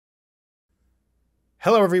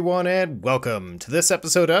Hello everyone and welcome to this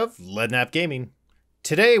episode of Leadnap Gaming.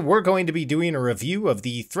 Today we're going to be doing a review of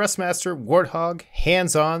the Thrustmaster Warthog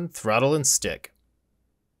hands-on throttle and stick.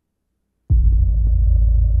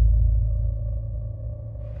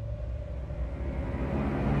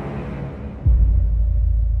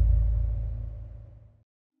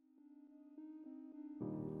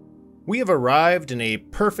 We have arrived in a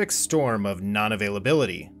perfect storm of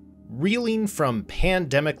non-availability. Reeling from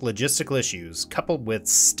pandemic logistical issues coupled with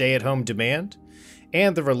stay-at-home demand,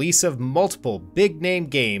 and the release of multiple big-name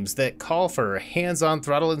games that call for hands-on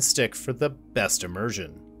throttle and stick for the best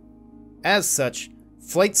immersion. As such,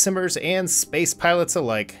 flight simmers and space pilots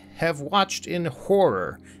alike have watched in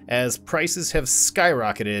horror as prices have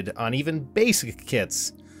skyrocketed on even basic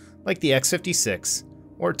kits like the X56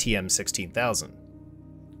 or TM16000.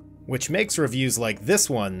 Which makes reviews like this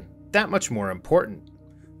one that much more important.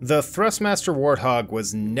 The Thrustmaster Warthog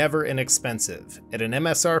was never inexpensive, at an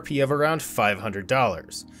MSRP of around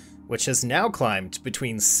 $500, which has now climbed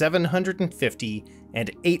between $750 and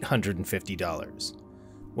 $850.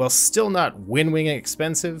 While still not win-wing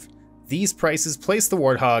expensive, these prices place the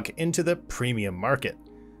Warthog into the premium market.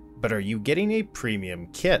 But are you getting a premium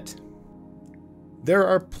kit? There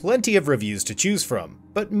are plenty of reviews to choose from,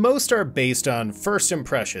 but most are based on first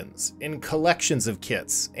impressions, in collections of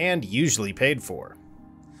kits, and usually paid for.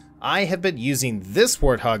 I have been using this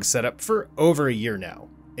Warthog setup for over a year now,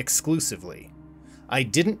 exclusively. I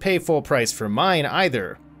didn't pay full price for mine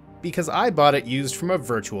either, because I bought it used from a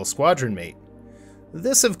virtual squadron mate.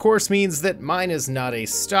 This of course means that mine is not a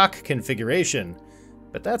stock configuration,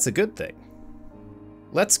 but that's a good thing.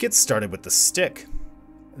 Let's get started with the stick.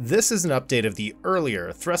 This is an update of the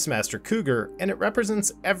earlier Thrustmaster Cougar, and it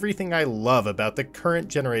represents everything I love about the current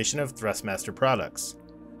generation of Thrustmaster products.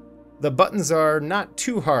 The buttons are not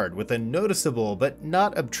too hard with a noticeable but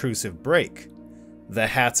not obtrusive break. The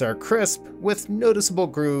hats are crisp with noticeable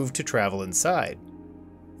groove to travel inside.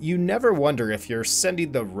 You never wonder if you're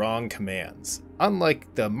sending the wrong commands.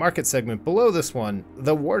 Unlike the market segment below this one,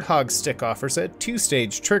 the Warthog stick offers a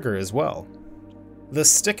two-stage trigger as well. The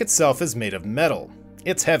stick itself is made of metal.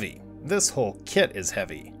 It's heavy. This whole kit is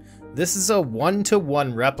heavy. This is a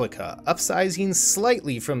 1-to-1 replica, upsizing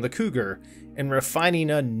slightly from the Cougar and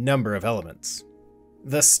refining a number of elements.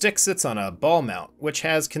 The stick sits on a ball mount, which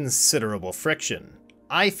has considerable friction.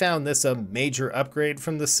 I found this a major upgrade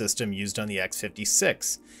from the system used on the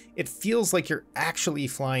X56. It feels like you're actually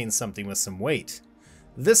flying something with some weight.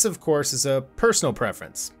 This of course is a personal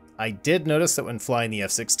preference. I did notice that when flying the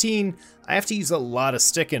F-16, I have to use a lot of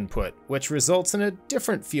stick input, which results in a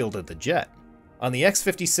different feel to the jet. On the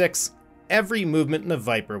X56, every movement in the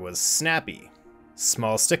Viper was snappy.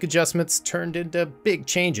 Small stick adjustments turned into big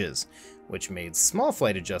changes, which made small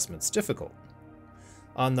flight adjustments difficult.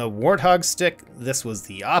 On the Warthog stick, this was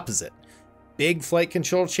the opposite. Big flight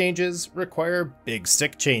control changes require big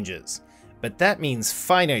stick changes, but that means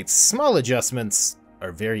finite small adjustments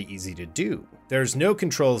are very easy to do. There's no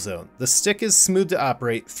control zone. The stick is smooth to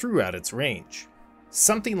operate throughout its range.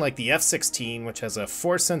 Something like the F-16, which has a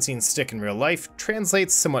force-sensing stick in real life,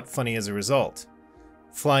 translates somewhat funny as a result.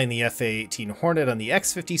 Flying the FA-18 Hornet on the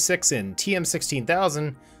X56 and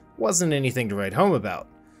TM16000 wasn't anything to write home about.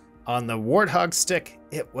 On the Warthog stick,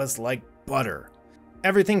 it was like butter.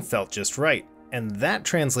 Everything felt just right, and that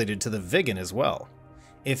translated to the Viggen as well.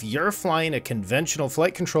 If you're flying a conventional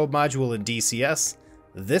flight control module in DCS,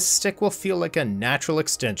 this stick will feel like a natural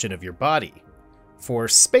extension of your body. For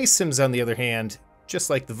space sims on the other hand, just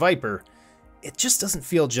like the Viper, it just doesn't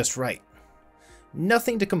feel just right.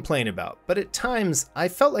 Nothing to complain about, but at times I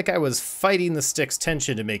felt like I was fighting the stick's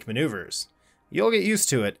tension to make maneuvers. You'll get used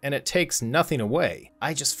to it, and it takes nothing away.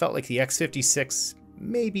 I just felt like the X56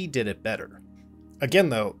 maybe did it better. Again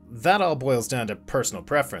though, that all boils down to personal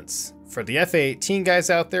preference. For the FA-18 guys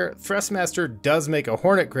out there, Thrustmaster does make a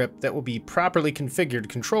Hornet grip that will be properly configured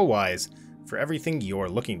control-wise for everything you're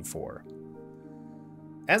looking for.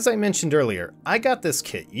 As I mentioned earlier, I got this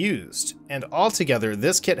kit used, and altogether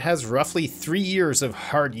this kit has roughly 3 years of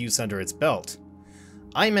hard use under its belt.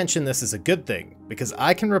 I mention this as a good thing, because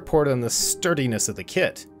I can report on the sturdiness of the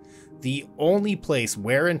kit. The only place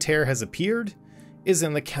wear and tear has appeared is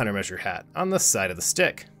in the countermeasure hat on the side of the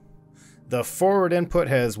stick. The forward input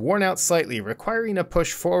has worn out slightly, requiring a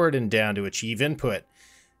push forward and down to achieve input,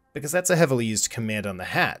 because that's a heavily used command on the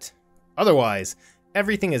hat. Otherwise,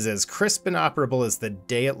 everything is as crisp and operable as the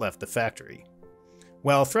day it left the factory.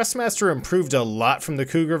 While Thrustmaster improved a lot from the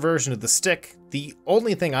Cougar version of the stick, the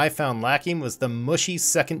only thing I found lacking was the mushy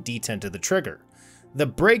second detent of the trigger. The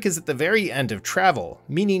brake is at the very end of travel,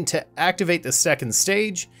 meaning to activate the second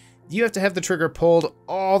stage, you have to have the trigger pulled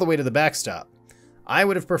all the way to the backstop. I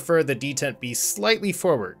would have preferred the detent be slightly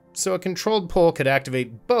forward, so a controlled pull could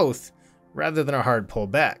activate both rather than a hard pull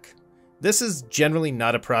back. This is generally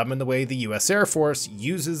not a problem in the way the US Air Force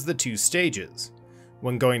uses the 2 stages.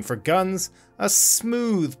 When going for guns, a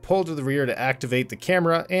smooth pull to the rear to activate the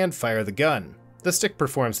camera and fire the gun. The stick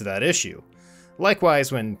performs without issue.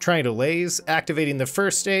 Likewise, when trying to laze, activating the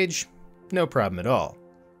first stage, no problem at all.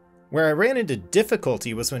 Where I ran into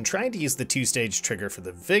difficulty was when trying to use the 2-stage trigger for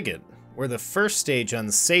the Viggen, where the first stage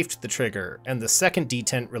unsafed the trigger and the second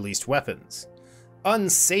detent released weapons.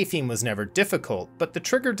 Unsafing was never difficult, but the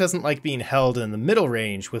trigger doesn't like being held in the middle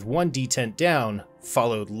range with one detent down,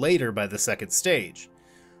 followed later by the second stage.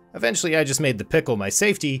 Eventually I just made the pickle my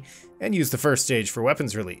safety and used the first stage for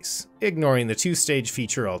weapons release, ignoring the 2-stage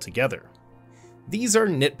feature altogether. These are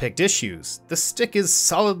nitpicked issues. The stick is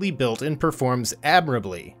solidly built and performs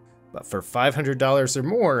admirably, but for $500 or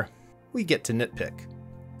more, we get to nitpick.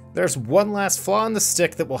 There's one last flaw in the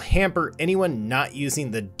stick that will hamper anyone not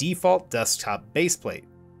using the default desktop baseplate,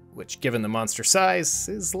 which given the monster size,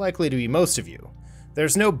 is likely to be most of you.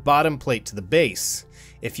 There's no bottom plate to the base.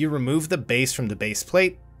 If you remove the base from the base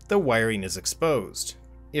plate, the wiring is exposed.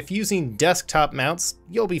 If using desktop mounts,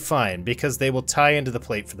 you'll be fine because they will tie into the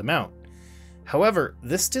plate for the mount. However,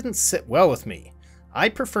 this didn't sit well with me. I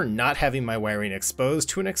prefer not having my wiring exposed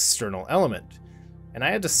to an external element, and I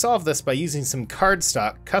had to solve this by using some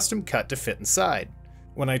cardstock custom cut to fit inside.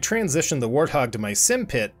 When I transitioned the Warthog to my sim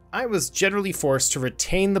pit, I was generally forced to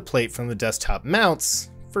retain the plate from the desktop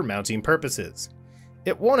mounts for mounting purposes.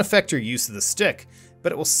 It won't affect your use of the stick,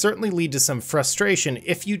 but it will certainly lead to some frustration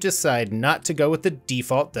if you decide not to go with the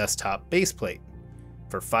default desktop baseplate.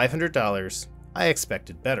 For $500, I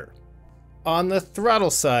expected better. On the throttle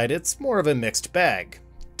side, it's more of a mixed bag,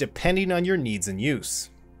 depending on your needs and use.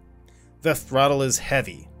 The throttle is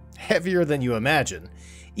heavy, heavier than you imagine.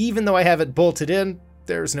 Even though I have it bolted in,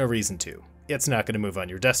 there's no reason to. It's not going to move on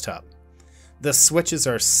your desktop. The switches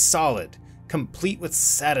are solid, complete with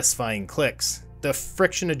satisfying clicks. The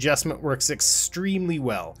friction adjustment works extremely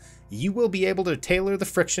well. You will be able to tailor the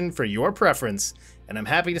friction for your preference, and I'm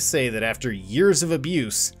happy to say that after years of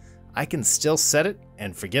abuse, I can still set it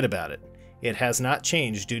and forget about it. It has not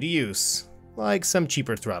changed due to use, like some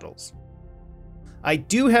cheaper throttles. I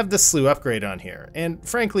do have the slew upgrade on here, and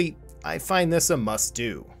frankly, I find this a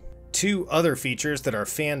must-do. 2 other features that are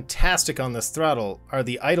fantastic on this throttle are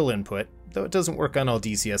the idle input, though it doesn't work on all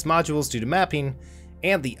DCS modules due to mapping,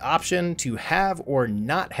 and the option to have or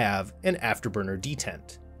not have an afterburner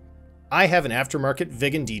detent. I have an aftermarket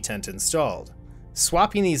Viggen detent installed.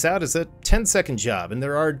 Swapping these out is a 10-second job, and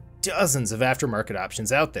there are dozens of aftermarket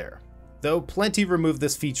options out there. Though plenty remove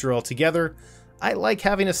this feature altogether, I like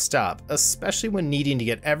having a stop, especially when needing to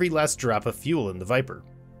get every last drop of fuel in the Viper.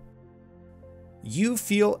 You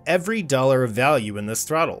feel every dollar of value in this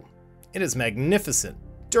throttle. It is magnificent,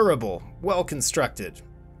 durable, well constructed.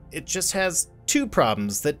 It just has 2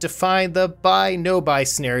 problems that define the buy no buy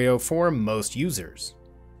scenario for most users.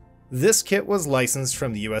 This kit was licensed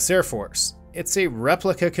from the US Air Force. It's a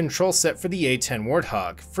replica control set for the A-10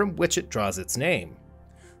 Warthog, from which it draws its name.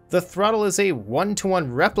 The throttle is a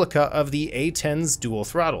 1-to-1 replica of the A-10's dual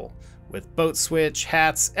throttle, with boat switch,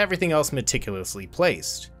 hats, everything else meticulously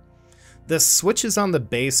placed. The switches on the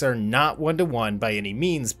base are not 1-to-1 by any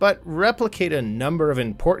means, but replicate a number of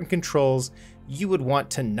important controls you would want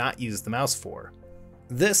to not use the mouse for.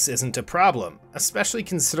 This isn't a problem, especially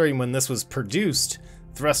considering when this was produced,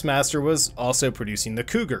 Thrustmaster was also producing the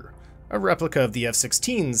Cougar, a replica of the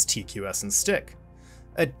F-16's TQS and stick.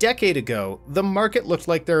 A decade ago, the market looked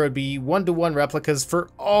like there would be 1-to-1 replicas for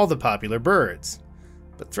all the popular birds,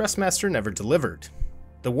 but Thrustmaster never delivered.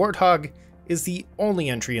 The Warthog is the only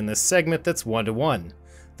entry in this segment that's 1-to-1.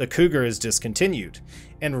 The Cougar is discontinued,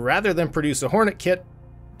 and rather than produce a Hornet kit,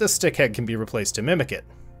 the stick head can be replaced to mimic it.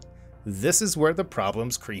 This is where the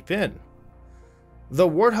problems creep in. The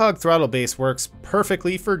Warthog throttle base works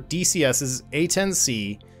perfectly for DCS's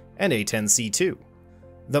A10C and A10C2.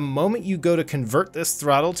 The moment you go to convert this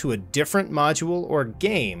throttle to a different module or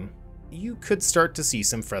game, you could start to see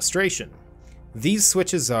some frustration. These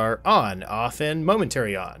switches are on, off, and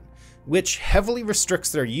momentary on, which heavily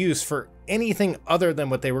restricts their use for anything other than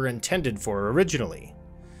what they were intended for originally.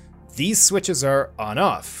 These switches are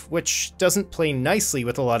on-off, which doesn't play nicely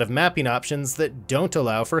with a lot of mapping options that don't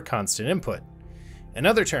allow for constant input. In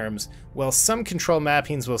other terms, while some control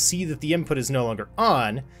mappings will see that the input is no longer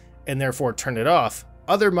on, and therefore turn it off,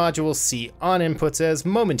 other modules see on inputs as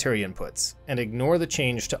momentary inputs, and ignore the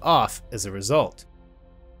change to off as a result.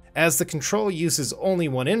 As the control uses only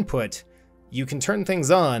one input, you can turn things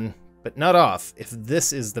on, but not off if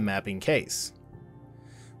this is the mapping case.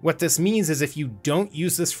 What this means is if you don't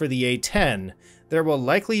use this for the A10, there will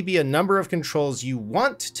likely be a number of controls you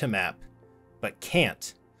want to map, but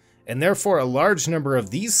can't, and therefore a large number of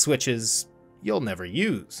these switches you'll never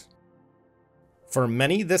use. For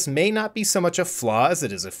many, this may not be so much a flaw as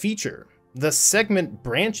it is a feature. The segment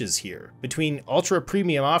branches here between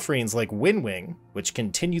ultra-premium offerings like WinWing, which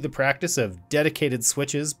continue the practice of dedicated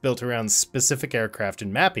switches built around specific aircraft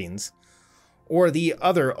and mappings, or the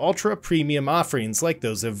other ultra-premium offerings like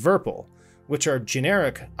those of Virpil, which are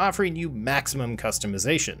generic, offering you maximum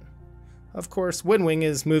customization. Of course, WinWing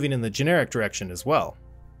is moving in the generic direction as well.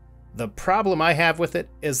 The problem I have with it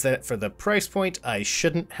is that for the price point, I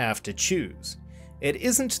shouldn't have to choose. It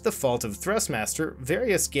isn't the fault of Thrustmaster,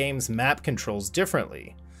 various games map controls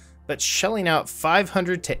differently, but shelling out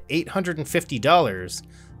 $500 to $850,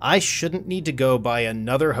 I shouldn't need to go buy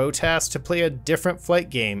another HOTAS to play a different flight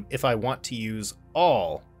game if I want to use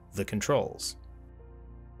all the controls.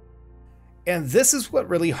 And this is what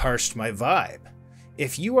really harshed my vibe.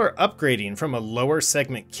 If you are upgrading from a lower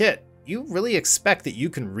segment kit, you really expect that you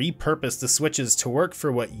can repurpose the switches to work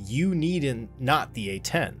for what you need and not the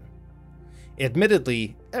A10.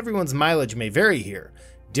 Admittedly, everyone's mileage may vary here.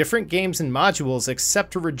 Different games and modules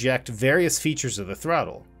accept or reject various features of the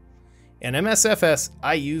throttle. In MSFS,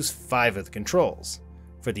 I use 5 of the controls.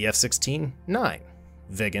 For the F-16, 9.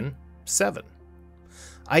 Viggen, 7.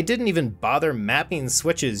 I didn't even bother mapping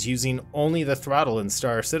switches using only the throttle in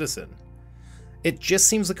Star Citizen. It just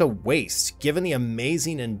seems like a waste given the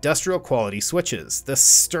amazing industrial quality switches, the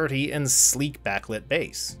sturdy and sleek backlit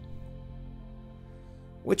base.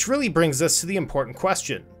 Which really brings us to the important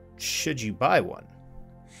question, should you buy one?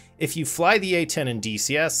 If you fly the A10 in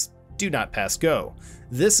DCS, do not pass go.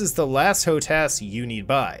 This is the last HOTAS you need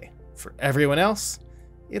buy. For everyone else,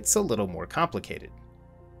 it's a little more complicated.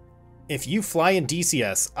 If you fly in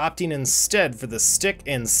DCS, opting instead for the stick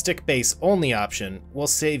and stick base only option will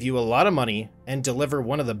save you a lot of money and deliver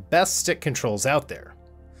one of the best stick controls out there.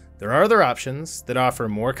 There are other options that offer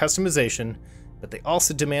more customization, but they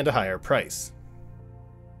also demand a higher price.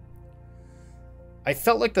 I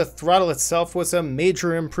felt like the throttle itself was a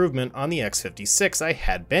major improvement on the X56 I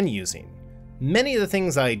had been using. Many of the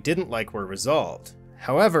things I didn't like were resolved.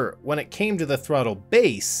 However, when it came to the throttle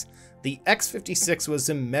base, the X56 was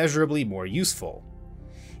immeasurably more useful.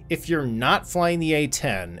 If you're not flying the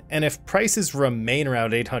A10, and if prices remain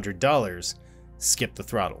around $800, skip the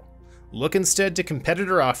throttle. Look instead to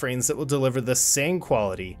competitor offerings that will deliver the same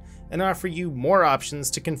quality and offer you more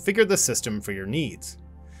options to configure the system for your needs.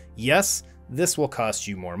 Yes, this will cost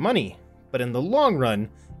you more money, but in the long run,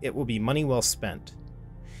 it will be money well spent.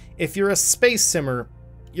 If you're a space simmer,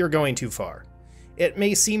 you're going too far. It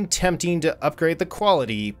may seem tempting to upgrade the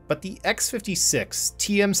quality, but the X56,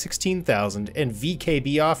 TM16000, and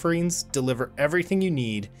VKB offerings deliver everything you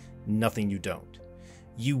need, nothing you don't.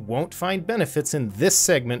 You won't find benefits in this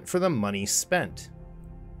segment for the money spent.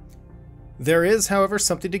 There is, however,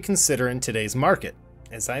 something to consider in today's market.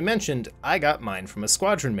 As I mentioned, I got mine from a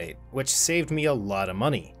squadron mate, which saved me a lot of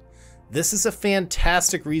money. This is a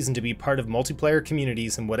fantastic reason to be part of multiplayer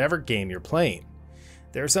communities in whatever game you're playing.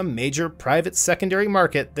 There's a major private secondary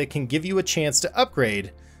market that can give you a chance to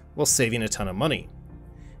upgrade while saving a ton of money.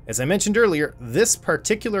 As I mentioned earlier, this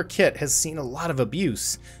particular kit has seen a lot of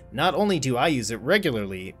abuse. Not only do I use it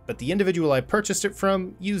regularly, but the individual I purchased it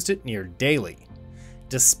from used it near daily.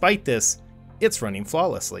 Despite this, it's running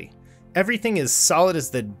flawlessly. Everything is solid as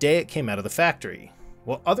the day it came out of the factory.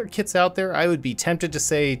 While other kits out there I would be tempted to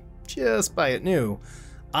say, just buy it new,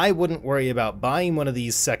 I wouldn't worry about buying one of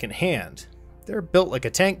these secondhand. They're built like a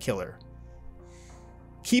tank killer.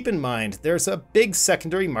 Keep in mind, there's a big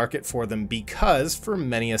secondary market for them because, for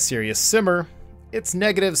many a serious simmer, its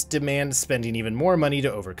negatives demand spending even more money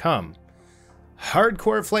to overcome.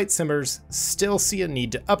 Hardcore flight simmers still see a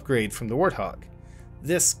need to upgrade from the Warthog.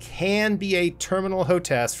 This can be a terminal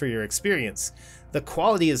HOTAS for your experience. The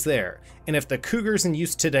quality is there, and if the Cougars in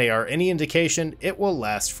use today are any indication, it will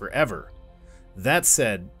last forever. That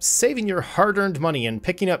said, saving your hard-earned money and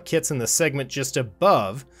picking up kits in the segment just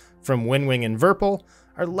above, from WinWing and Virpil,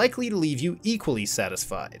 are likely to leave you equally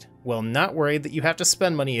satisfied, while not worried that you have to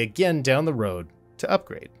spend money again down the road to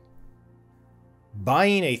upgrade.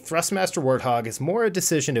 Buying a Thrustmaster Warthog is more a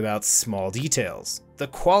decision about small details. The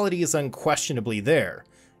quality is unquestionably there.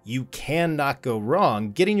 You cannot go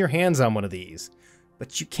wrong getting your hands on one of these,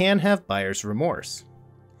 but you can have buyer's remorse.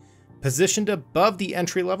 Positioned above the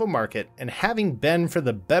entry-level market, and having been for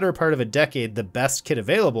the better part of a decade the best kit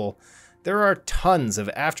available, there are tons of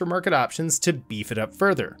aftermarket options to beef it up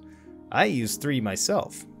further. I use 3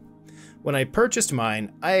 myself. When I purchased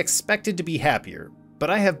mine, I expected to be happier, but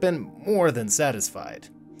I have been more than satisfied.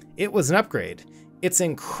 it was an upgrade. It's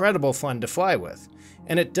incredible fun to fly with,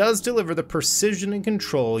 and it does deliver the precision and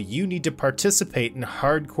control you need to participate in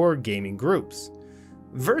hardcore gaming groups.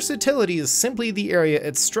 Versatility is simply the area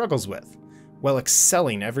it struggles with, while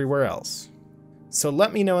excelling everywhere else. So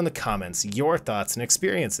let me know in the comments your thoughts and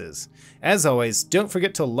experiences. As always, don't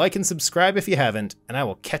forget to like and subscribe if you haven't, and I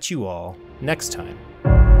will catch you all next time.